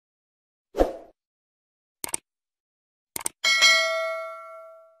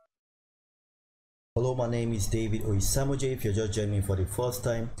Hello, my name is David Oisamoje. If you're just joining me for the first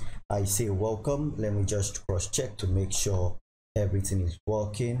time, I say welcome. Let me just cross check to make sure everything is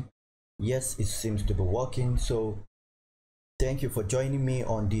working. Yes, it seems to be working. So thank you for joining me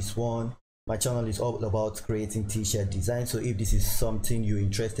on this one. My channel is all about creating t-shirt design. So if this is something you're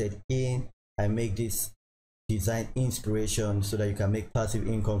interested in, I make this design inspiration so that you can make passive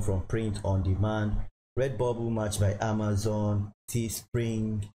income from print on demand. Redbubble, Match by Amazon,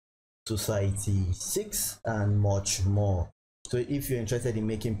 Teespring, Society 6, and much more. So if you're interested in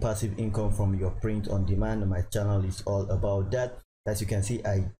making passive income from your print on demand, my channel is all about that. As you can see,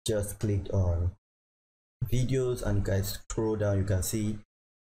 I just clicked on videos, and you guys scroll down, you can see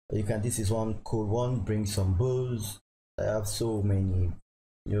this is one cool one. Bring some booze. I have so many,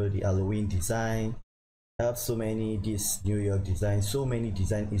 the Halloween design. I have so many, this New York design, so many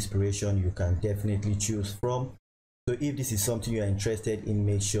design inspiration you can definitely choose from. So if this is something you are interested in,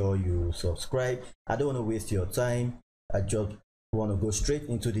 make sure you subscribe. I don't want to waste your time. I just want to go straight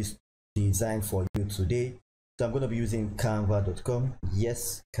into this design for you today. So I'm going to be using canva.com.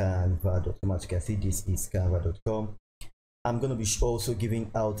 Yes, canva.com. As you can see, this is canva.com. I'm going to be also giving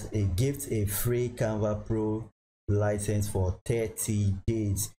out a gift, a free Canva Pro license for 30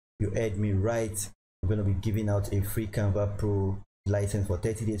 days. You heard me right. I'm going to be giving out a free Canva Pro license for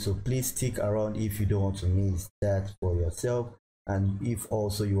 30 days. So please stick around if you don't want to miss that for yourself. And if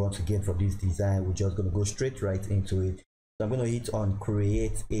also you want to get from this design, we're just going to go straight right into it. So I'm going to hit on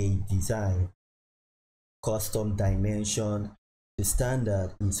create a design, custom dimension. The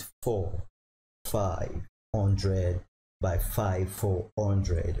standard is 4,500 by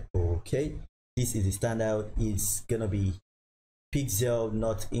 5,400. Okay, this is the standard. It's gonna be pixel,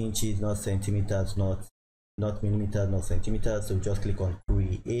 not inches, not centimeters, not millimeters, not centimeters. So just click on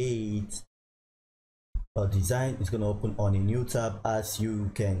create a design. It's gonna open on a new tab. As you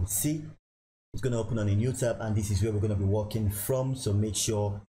can see, it's gonna open on a new tab, and this is where we're gonna be working from. So make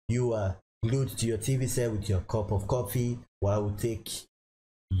sure you are glued to your TV set with your cup of coffee while I take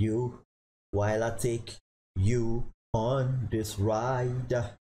you on this ride.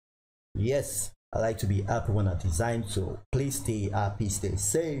 Yes, I like to be happy when I design, so please stay happy, stay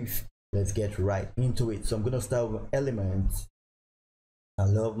safe. Let's get right into it. So I'm going to start with elements. I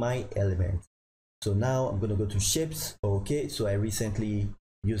love my elements. So now I'm going to go to shapes. Okay, so I recently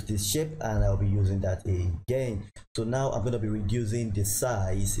used this shape and I'll be using that again. So now I'm going to be reducing the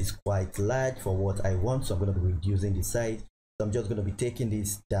size. It's quite large for what I want, so I'm going to be reducing the size. So I'm just going to be taking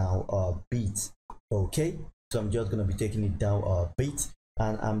this down a bit. Okay, so I'm just going to be taking it down a bit,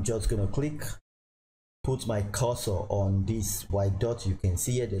 and I'm just going to put my cursor on this white dot. You can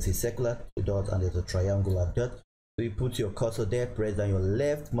see here there's a circular dot and there's a triangular dot. So you put your cursor there, press down your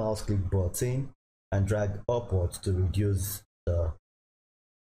left mouse click button and drag upwards to reduce the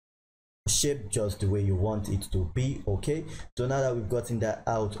shape just the way you want it to be. Okay, so now that we've gotten that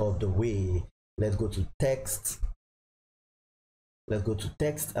out of the way, let's go to text. And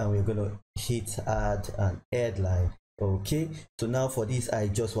we're going to hit add an headline. Okay, so now for this I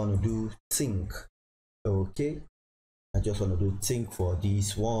just want to do think. Okay, I just want to do think for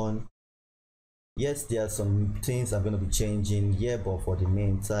this one. Yes, there are some things I'm going to be changing here, but for the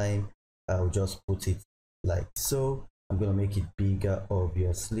meantime I'll just put it like so. I'm going to make it bigger,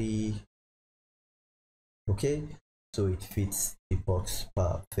 obviously. Okay, so it fits the box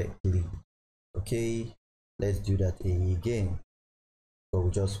perfectly. Okay, let's do that again. So we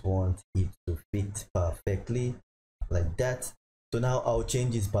just want it to fit perfectly like that. So now I'll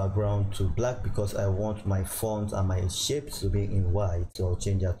change this background to black because I want my font and my shapes to be in white. So I'll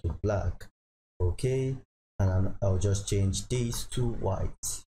change that to black. Okay, and I'll just change these to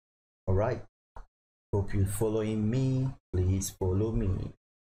white. All right, hope you're following me. Please follow me.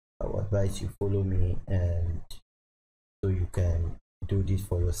 I would advise you follow me, and so you can do this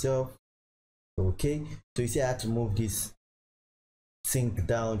for yourself. Okay, so you see I had to move this sync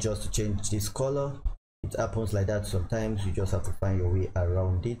down just to change this color. It happens like that sometimes. You just have to find your way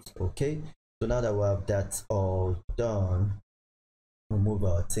around it. Okay, so now that we have that all done, we'll move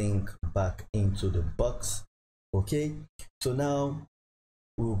our thing back into the box. Okay, so now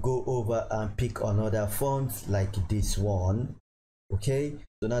we'll go over and pick another font like this one. Okay,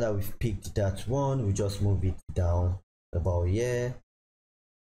 so now that we've picked that one, we just move it down about here.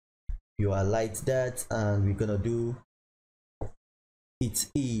 You highlight that, and we're gonna do it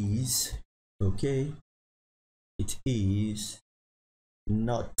is okay, it is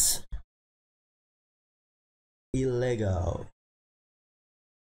not illegal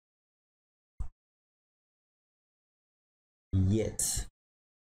yet.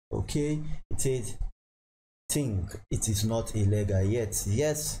 Okay, it says think it is not illegal yet.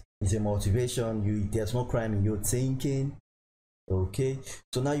 Yes, It's a motivation. There's no crime in your thinking. Okay,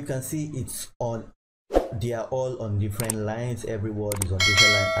 so now you can see it's on, they are all on different lines. Every word is on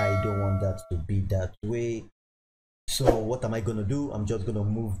different line. I don't want that to be that way. So what am I gonna do? I'm just gonna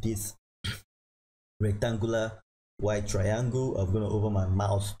move this rectangular white triangle. I'm gonna over my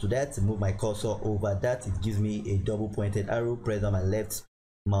mouse to that, move my cursor over that. It gives me a double pointed arrow. Press on my left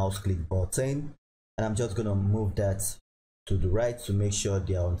mouse click button, and I'm just gonna move that to the right to make sure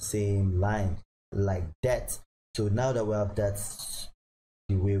they are on the same line like that. So now that we have that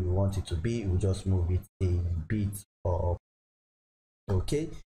the way we want it to be, we'll just move it a bit up. Okay,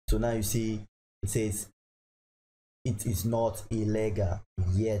 so now you see it says it is not illegal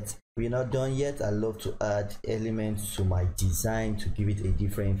yet. We're not done yet. I love to add elements to my design to give it a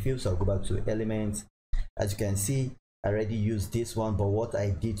different feel. So I'll go back to elements. As you can see, I already used this one, but what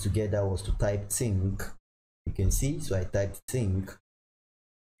I did together was to type think. You can see, so I typed think,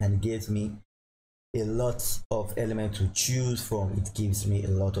 and it gives me a lot of elements to choose from. It gives me a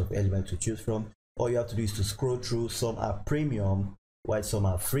lot of elements to choose from. All you have to do is to scroll through. Some are premium while some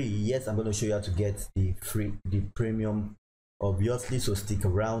are free. Yes, I'm going to show you how to get the premium, obviously, so stick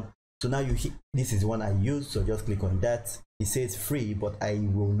around. So now you hit, this is the one I use, so just click on that. It says free, but I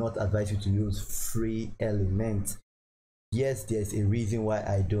will not advise you to use free elements. Yes, there's a reason why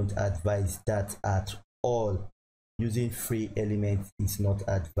I don't advise that at all. Using free elements is not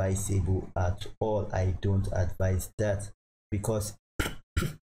advisable at all. I don't advise that because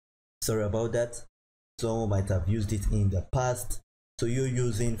sorry about that, someone might have used it in the past. So you're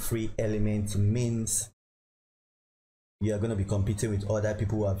using free elements means you are going to be competing with other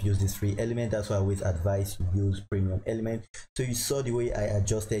people who have used this free element. That's why I always advise you use premium element. So you saw the way I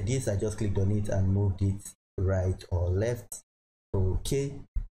adjusted this. I just clicked on it and moved it right or left. Okay,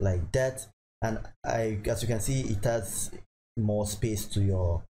 like that. And as you can see, it has more space to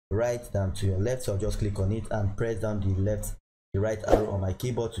your right than to your left. So I'll just click on it and press down the right arrow on my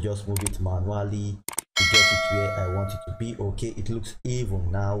keyboard to just move it manually to get it where I want it to be. Okay, it looks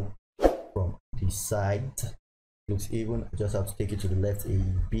even now from this side. Looks even. I just have to take it to the left a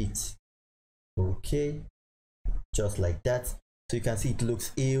bit. Okay, just like that. So you can see it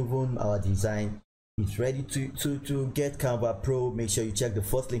looks even. Our design is ready to get Canva Pro. Make sure you check the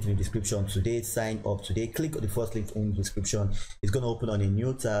first link in the description today. Sign up today. Click on the first link in the description. It's going to open on a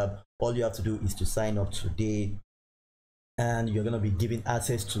new tab. All you have to do is to sign up today, and you're going to be given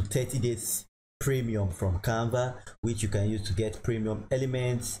access to 30 days premium from Canva, which you can use to get premium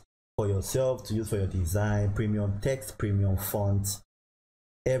elements for yourself to use for your design, premium text, premium fonts,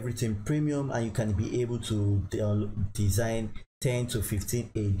 everything premium, and you can be able to design 10 to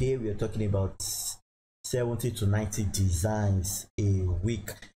 15 a day. We are talking about 70 to 90 designs a week.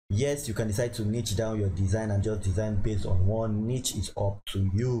 Yes, you can decide to niche down your design and just design based on one niche. Is up to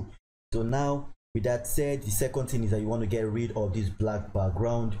you. So now, with that said, the second thing is that you want to get rid of this black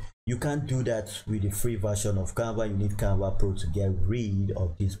background. You can't do that with the free version of Canva. You need Canva Pro to get rid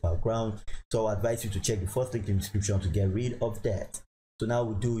of this background. So I advise you to check the first link in the description to get rid of that. So now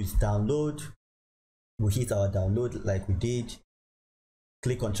we do is download. We hit our download like we did.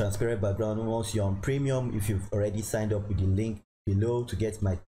 Click on transparent background. Once you're on premium, if you've already signed up with the link below to get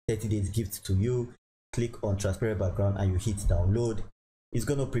my 30 days gift to you, click on transparent background and you hit download. It's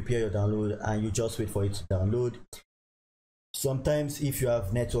going to prepare your download and you just wait for it to download. Sometimes if you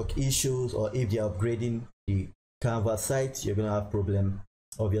have network issues or if you're upgrading the Canva site, you're going to have problem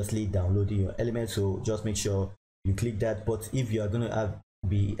obviously downloading your elements. So just make sure you click that. But if you are going to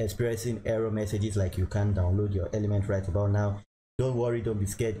be experiencing error messages like you can't download your element right about now, don't worry, don't be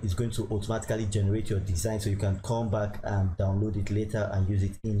scared. It's going to automatically generate your design, so you can come back and download it later and use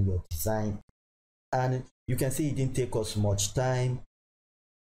it in your design. And you can see it didn't take us much time.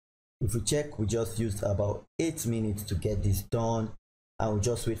 If we check, we just used about 8 minutes to get this done, and we'll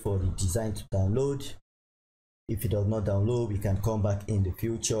just wait for the design to download. If it does not download, we can come back in the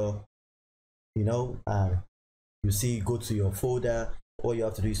future, you know, and you see, go to your folder. All you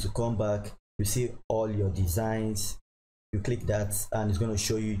have to do is to come back. You see all your designs. You click that and it's going to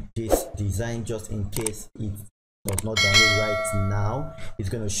show you this design. Just in case it does not download right now, it's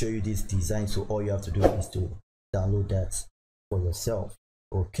going to show you this design. So all you have to do is to download that for yourself.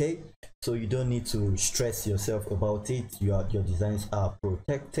 Okay, so you don't need to stress yourself about it. Your designs are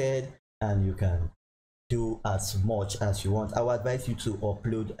protected and you can do as much as you want. I would advise you to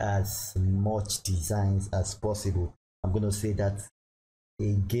upload as much designs as possible. I'm going to say that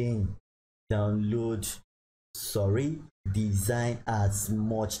again. Design as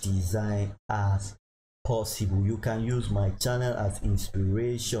much design as possible. You can use my channel as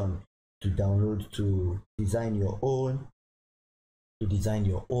inspiration to download, to design your own to design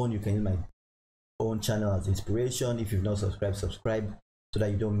your own. You can use my own channel as inspiration. If you've not subscribed, subscribe so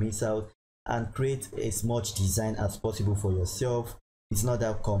that you don't miss out, and create as much design as possible for yourself. It's not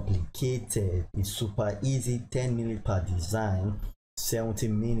that complicated, it's super easy. 10 minutes per design, 70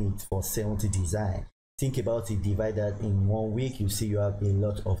 minutes for 70 design. Think about it, divide that in 1 week, you see you have a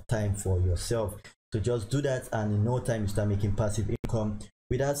lot of time for yourself. So just do that, and in no time you start making passive income.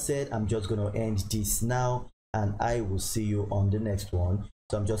 With that said, I'm just going to end this now, and I will see you on the next one.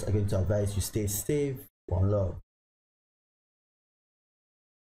 So I'm just going to advise you, stay safe. One love.